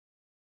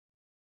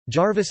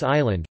Jarvis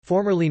Island,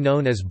 formerly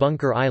known as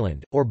Bunker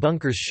Island, or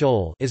Bunker's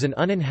Shoal, is an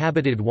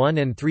uninhabited 1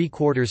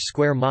 3/4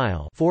 square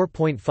mile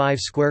 (4.5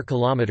 square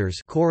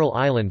kilometers) coral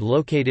island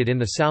located in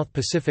the South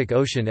Pacific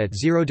Ocean at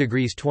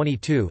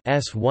 0°22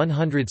 S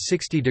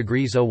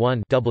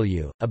 160°01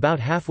 W, about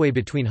halfway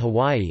between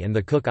Hawaii and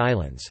the Cook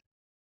Islands.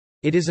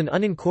 It is an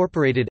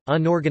unincorporated,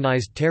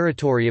 unorganized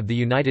territory of the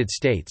United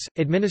States,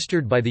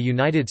 administered by the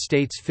United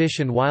States Fish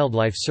and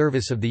Wildlife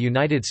Service of the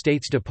United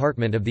States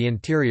Department of the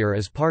Interior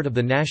as part of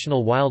the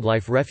National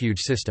Wildlife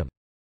Refuge System.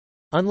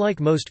 Unlike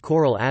most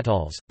coral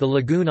atolls, the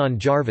lagoon on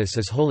Jarvis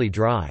is wholly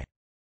dry.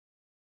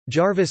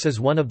 Jarvis is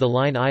one of the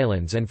Line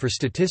Islands and for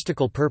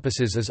statistical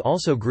purposes is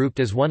also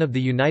grouped as one of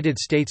the United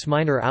States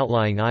minor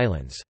outlying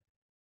islands.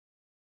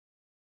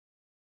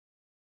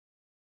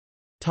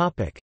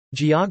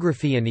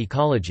 Geography and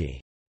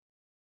ecology.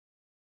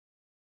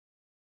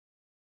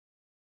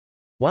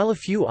 While a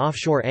few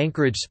offshore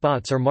anchorage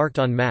spots are marked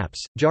on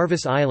maps,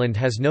 Jarvis Island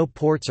has no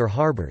ports or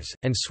harbors,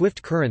 and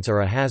swift currents are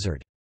a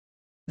hazard.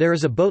 There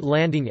is a boat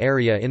landing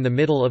area in the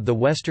middle of the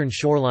western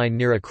shoreline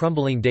near a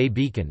crumbling day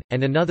beacon,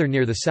 and another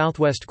near the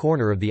southwest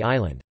corner of the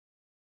island.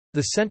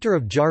 The center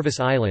of Jarvis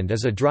Island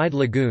is a dried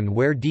lagoon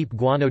where deep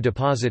guano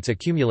deposits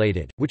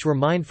accumulated, which were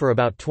mined for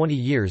about 20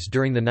 years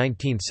during the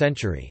 19th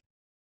century.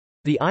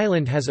 The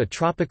island has a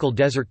tropical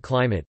desert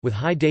climate, with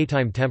high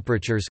daytime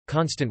temperatures,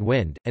 constant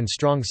wind, and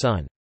strong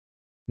sun.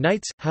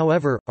 Nights,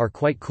 however, are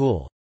quite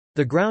cool.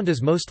 The ground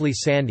is mostly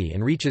sandy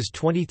and reaches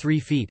 23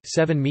 feet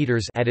 (7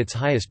 meters) at its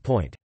highest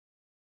point.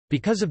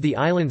 Because of the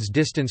island's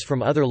distance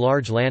from other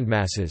large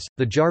landmasses,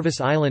 the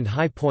Jarvis Island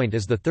High Point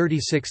is the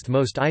 36th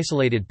most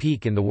isolated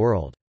peak in the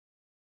world.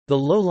 The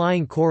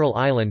low-lying coral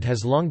island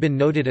has long been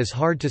noted as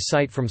hard to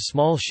sight from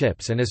small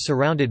ships and is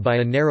surrounded by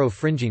a narrow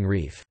fringing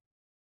reef.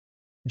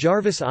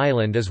 Jarvis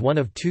Island is one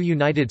of two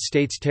United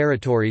States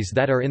territories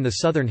that are in the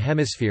Southern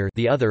Hemisphere,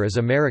 the other is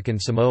American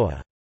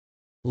Samoa.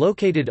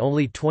 Located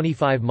only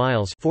 25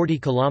 miles 40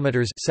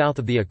 kilometers south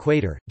of the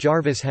equator,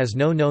 Jarvis has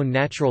no known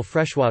natural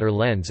freshwater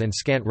lens and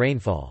scant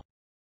rainfall.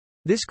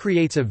 This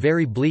creates a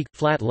very bleak,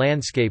 flat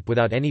landscape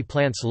without any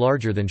plants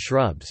larger than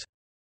shrubs.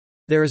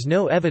 There is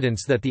no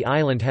evidence that the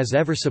island has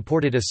ever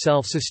supported a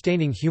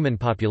self-sustaining human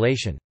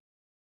population.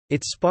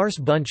 Its sparse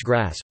bunch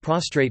grass,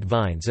 prostrate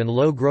vines and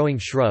low-growing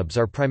shrubs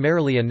are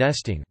primarily a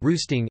nesting,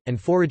 roosting,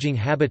 and foraging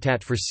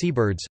habitat for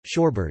seabirds,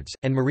 shorebirds,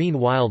 and marine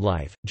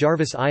wildlife.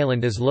 Jarvis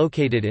Island is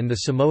located in the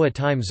Samoa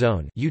time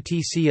zone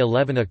 (UTC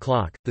 11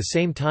 o'clock), the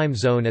same time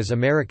zone as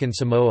American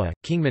Samoa,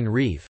 Kingman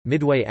Reef,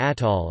 Midway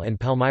Atoll and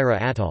Palmyra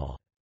Atoll.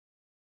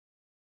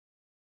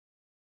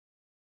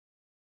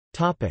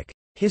 Topic: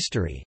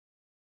 History.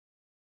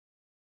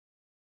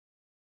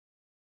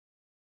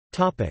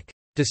 Topic: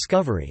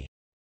 Discovery.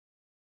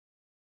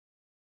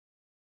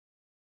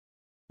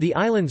 The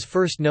island's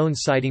first known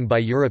sighting by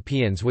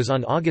Europeans was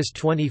on August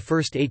 21,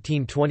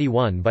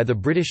 1821 by the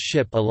British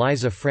ship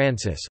Eliza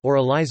Francis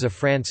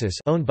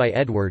owned by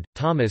Edward,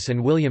 Thomas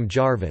and William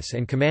Jarvis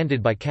and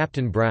commanded by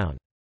Captain Brown.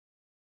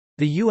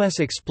 The U.S.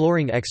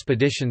 exploring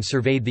expedition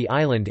surveyed the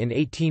island in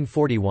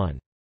 1841.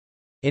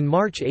 In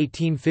March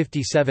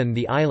 1857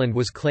 the island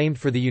was claimed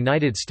for the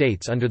United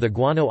States under the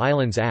Guano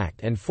Islands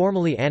Act and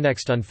formally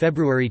annexed on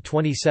February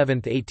 27,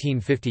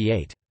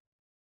 1858.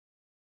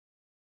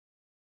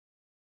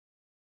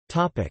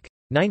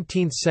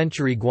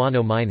 19th-century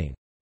guano mining.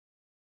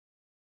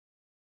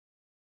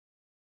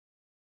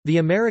 The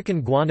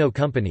American Guano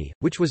Company,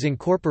 which was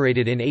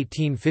incorporated in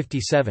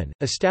 1857,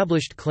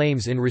 established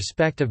claims in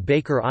respect of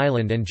Baker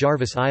Island and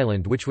Jarvis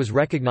Island which was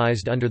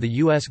recognized under the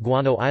U.S.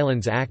 Guano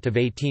Islands Act of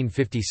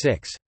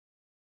 1856.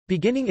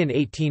 Beginning in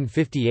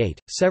 1858,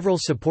 several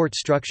support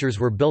structures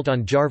were built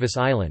on Jarvis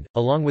Island,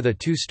 along with a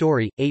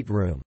 2-story,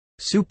 8-room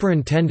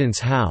superintendent's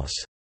house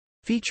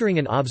featuring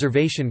an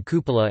observation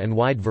cupola and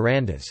wide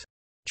verandas.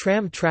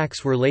 Tram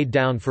tracks were laid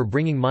down for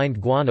bringing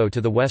mined guano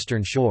to the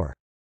western shore.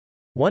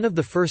 One of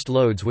the first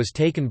loads was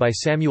taken by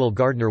Samuel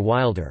Gardner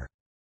Wilder.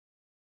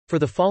 For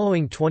the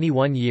following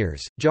 21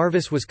 years,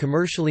 Jarvis was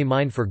commercially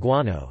mined for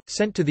guano,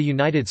 sent to the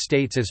United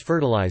States as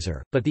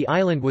fertilizer, but the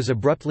island was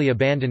abruptly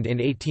abandoned in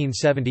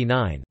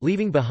 1879,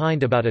 leaving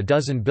behind about a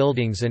dozen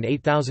buildings and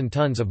 8,000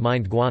 tons of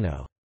mined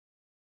guano.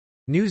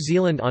 New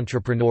Zealand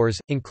entrepreneurs,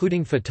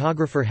 including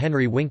photographer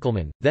Henry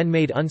Winkleman, then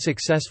made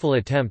unsuccessful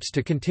attempts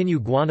to continue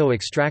guano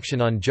extraction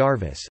on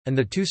Jarvis, and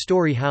the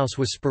 2-story house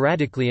was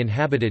sporadically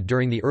inhabited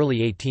during the early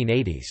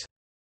 1880s.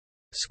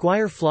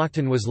 Squire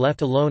Flockton was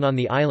left alone on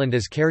the island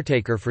as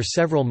caretaker for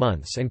several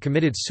months and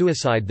committed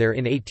suicide there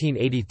in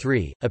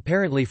 1883,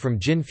 apparently from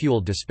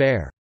gin-fueled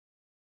despair.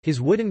 His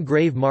wooden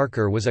grave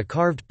marker was a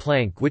carved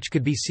plank which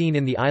could be seen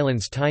in the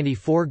island's tiny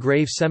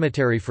 4-grave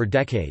cemetery for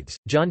decades.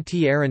 John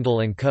T. Arundel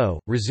and Co.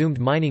 resumed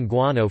mining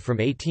guano from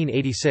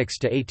 1886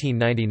 to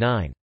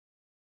 1899.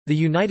 The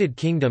United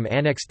Kingdom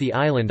annexed the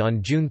island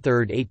on June 3,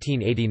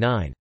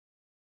 1889.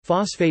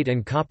 Phosphate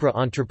and copra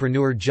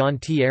entrepreneur John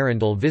T.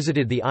 Arundel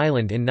visited the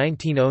island in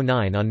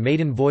 1909 on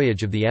maiden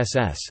voyage of the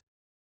SS.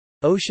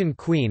 Ocean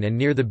Queen, and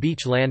near the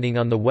beach landing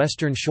on the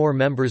western shore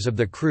members of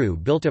the crew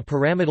built a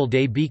pyramidal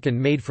day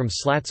beacon made from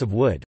slats of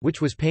wood,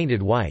 which was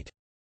painted white.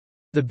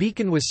 The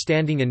beacon was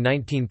standing in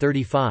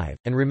 1935,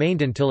 and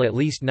remained until at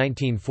least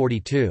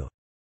 1942.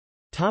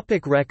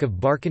 Wreck of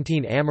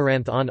Barkentine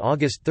Amaranth. On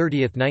August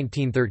 30,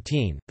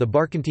 1913, the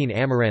Barkentine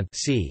Amaranth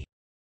C.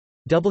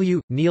 W.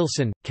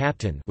 Nielsen,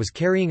 captain, was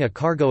carrying a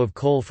cargo of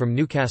coal from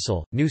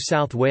Newcastle, New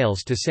South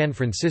Wales to San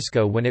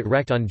Francisco when it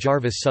wrecked on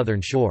Jarvis'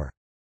 southern shore.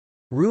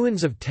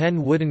 Ruins of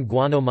 10 wooden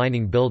guano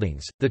mining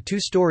buildings, the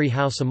two-story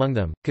house among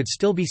them, could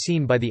still be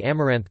seen by the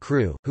Amaranth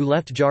crew, who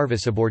left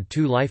Jarvis aboard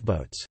 2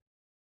 lifeboats.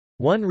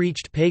 One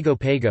reached Pago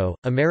Pago,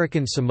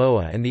 American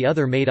Samoa, and the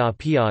other made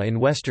Apia in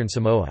western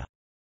Samoa.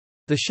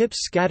 The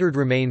ship's scattered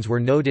remains were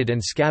noted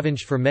and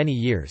scavenged for many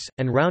years,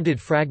 and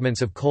rounded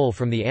fragments of coal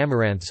from the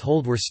Amaranth's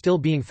hold were still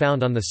being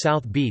found on the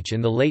South Beach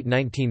in the late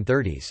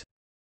 1930s.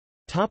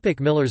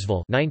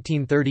 Millersville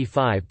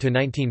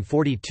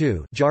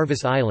 1935–1942.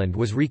 Jarvis Island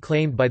was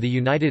reclaimed by the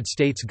United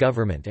States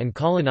government and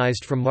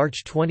colonized from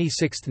March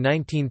 26,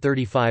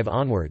 1935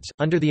 onwards,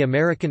 under the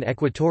American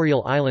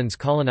Equatorial Islands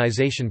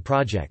Colonization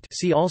Project.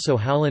 See also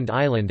Howland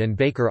Island and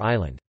Baker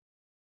Island.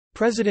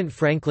 President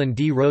Franklin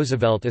D.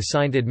 Roosevelt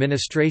assigned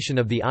administration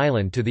of the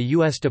island to the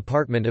U.S.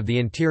 Department of the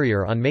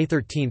Interior on May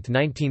 13,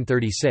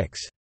 1936.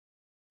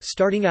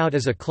 Starting out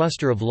as a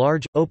cluster of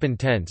large, open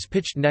tents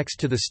pitched next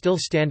to the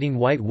still-standing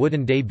white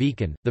wooden day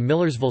beacon, the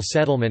Millersville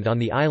settlement on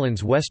the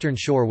island's western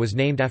shore was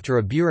named after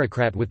a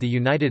bureaucrat with the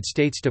United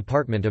States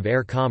Department of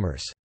Air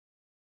Commerce.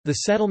 The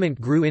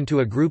settlement grew into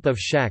a group of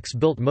shacks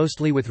built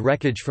mostly with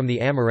wreckage from the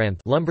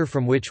Amaranth, lumber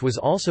from which was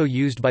also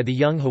used by the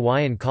young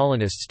Hawaiian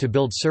colonists to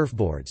build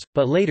surfboards,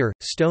 but later,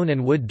 stone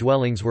and wood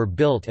dwellings were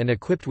built and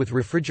equipped with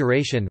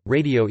refrigeration,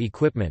 radio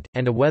equipment,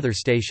 and a weather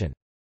station.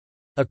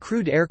 A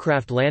crude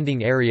aircraft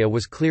landing area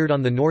was cleared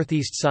on the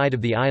northeast side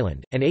of the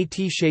island. An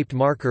AT-shaped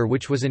marker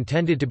which was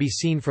intended to be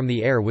seen from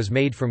the air was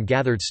made from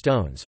gathered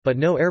stones, but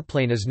no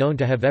airplane is known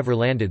to have ever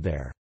landed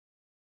there.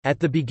 At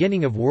the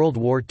beginning of World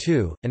War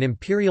II, an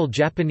Imperial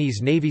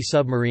Japanese Navy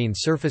submarine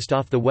surfaced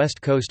off the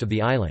west coast of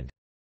the island.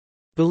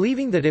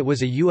 Believing that it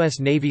was a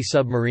U.S. Navy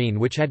submarine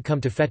which had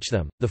come to fetch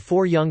them, the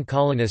 4 young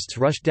colonists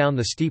rushed down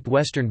the steep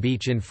western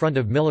beach in front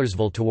of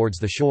Millersville towards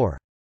the shore.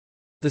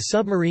 The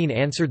submarine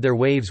answered their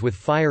waves with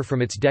fire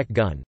from its deck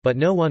gun, but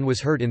no one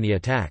was hurt in the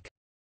attack.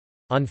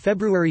 On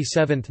February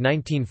 7,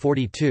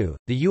 1942,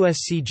 the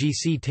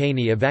USCGC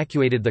Taney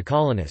evacuated the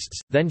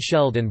colonists, then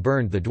shelled and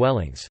burned the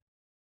dwellings.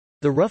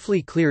 The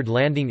roughly cleared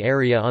landing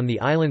area on the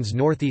island's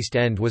northeast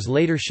end was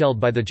later shelled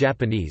by the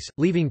Japanese,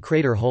 leaving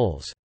crater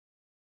holes.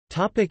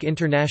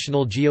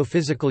 International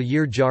Geophysical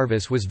Year.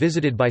 Jarvis was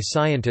visited by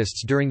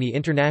scientists during the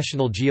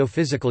International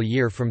Geophysical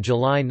Year from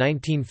July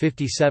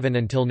 1957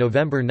 until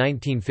November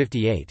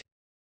 1958.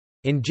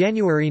 In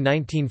January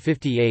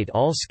 1958,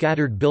 all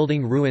scattered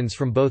building ruins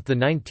from both the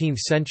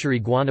 19th-century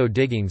guano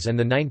diggings and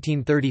the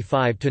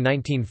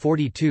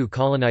 1935–1942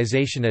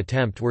 colonization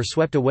attempt were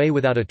swept away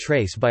without a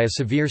trace by a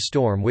severe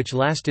storm which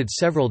lasted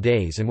several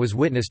days and was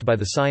witnessed by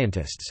the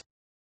scientists.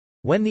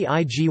 When the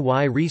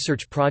IGY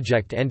research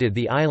project ended,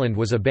 the island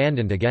was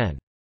abandoned again.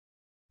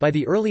 By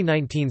the early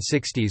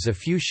 1960s, a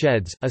few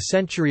sheds, a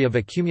century of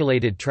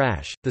accumulated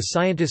trash, the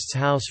scientists'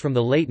 house from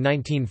the late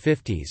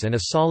 1950s and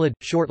a solid,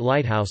 short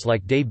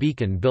lighthouse-like day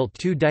beacon built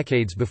 2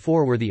 decades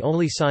before were the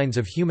only signs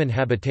of human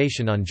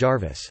habitation on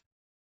Jarvis.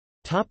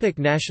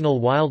 National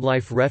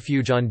Wildlife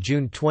Refuge. On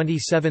June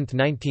 27,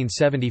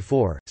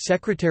 1974,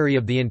 Secretary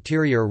of the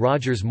Interior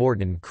Rogers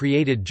Morton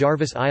created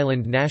Jarvis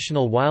Island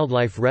National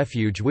Wildlife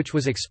Refuge, which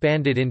was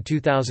expanded in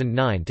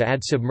 2009 to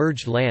add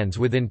submerged lands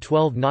within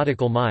 12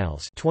 nautical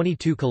miles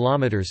 (22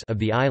 kilometers) of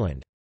the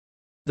island.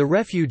 The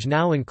refuge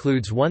now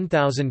includes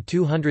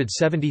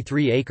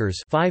 1,273 acres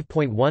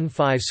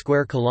 (5.15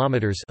 square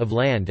kilometers) of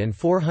land and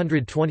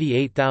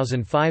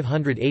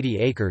 428,580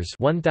 acres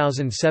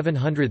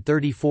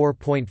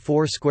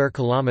 (1,734.4 square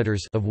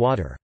kilometers) of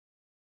water.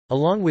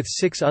 Along with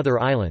 6 other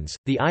islands,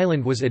 the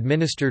island was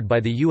administered by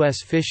the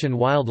U.S. Fish and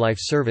Wildlife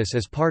Service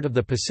as part of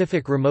the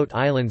Pacific Remote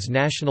Islands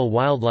National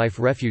Wildlife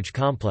Refuge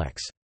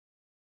Complex.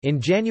 In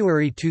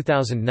January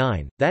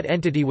 2009, that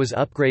entity was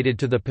upgraded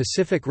to the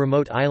Pacific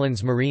Remote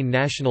Islands Marine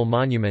National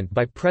Monument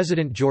by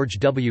President George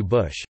W.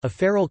 Bush. A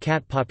feral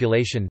cat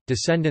population,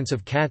 descendants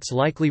of cats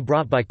likely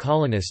brought by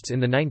colonists in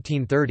the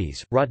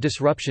 1930s, wrought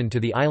disruption to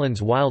the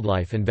island's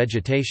wildlife and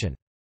vegetation.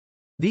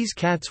 These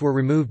cats were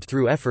removed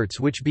through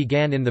efforts which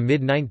began in the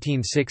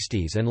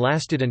mid-1960s and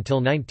lasted until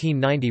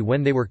 1990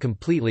 when they were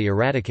completely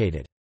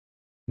eradicated.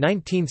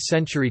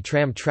 19th-century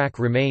tram track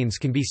remains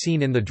can be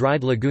seen in the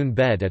dried lagoon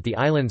bed at the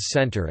island's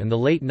center, and the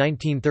late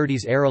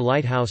 1930s-era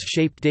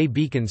lighthouse-shaped day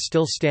beacon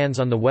still stands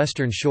on the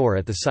western shore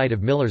at the site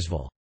of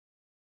Millersville.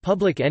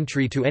 Public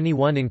entry to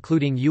anyone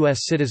including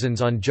U.S.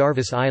 citizens on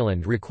Jarvis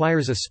Island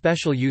requires a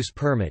special use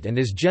permit and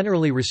is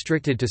generally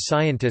restricted to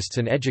scientists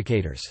and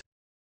educators.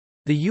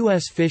 The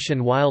U.S. Fish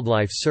and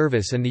Wildlife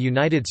Service and the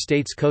United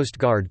States Coast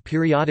Guard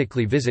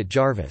periodically visit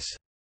Jarvis.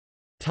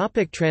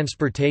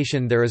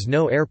 Transportation. There is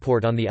no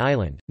airport on the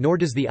island, nor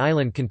does the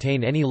island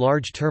contain any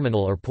large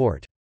terminal or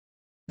port.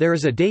 There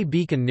is a day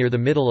beacon near the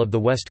middle of the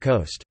west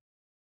coast.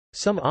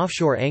 Some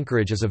offshore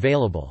anchorage is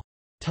available.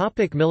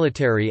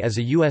 Military. As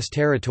a U.S.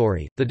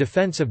 territory, the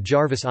defense of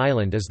Jarvis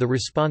Island is the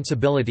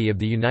responsibility of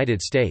the United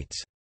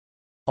States.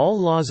 All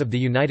laws of the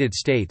United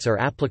States are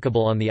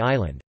applicable on the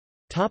island.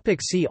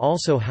 See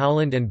also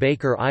Howland and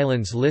Baker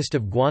Islands. List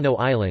of Guano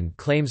Island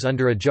claims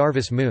under a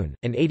Jarvis Moon,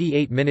 an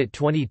 88-minute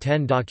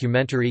 2010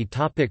 documentary.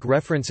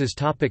 References.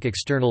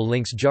 External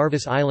links.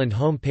 Jarvis Island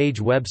home page,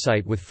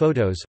 website with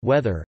photos,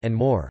 weather, and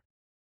more.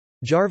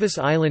 Jarvis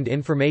Island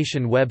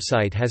information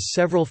website has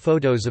several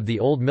photos of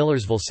the old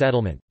Millersville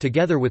settlement,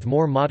 together with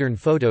more modern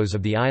photos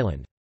of the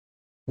island.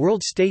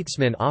 World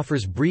Statesman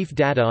offers brief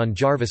data on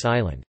Jarvis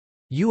Island.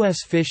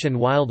 U.S. Fish and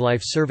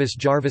Wildlife Service.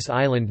 Jarvis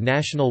Island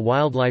National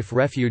Wildlife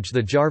Refuge.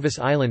 The Jarvis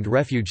Island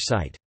Refuge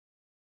Site.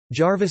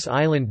 Jarvis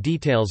Island.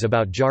 Details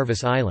about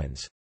Jarvis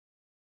Islands.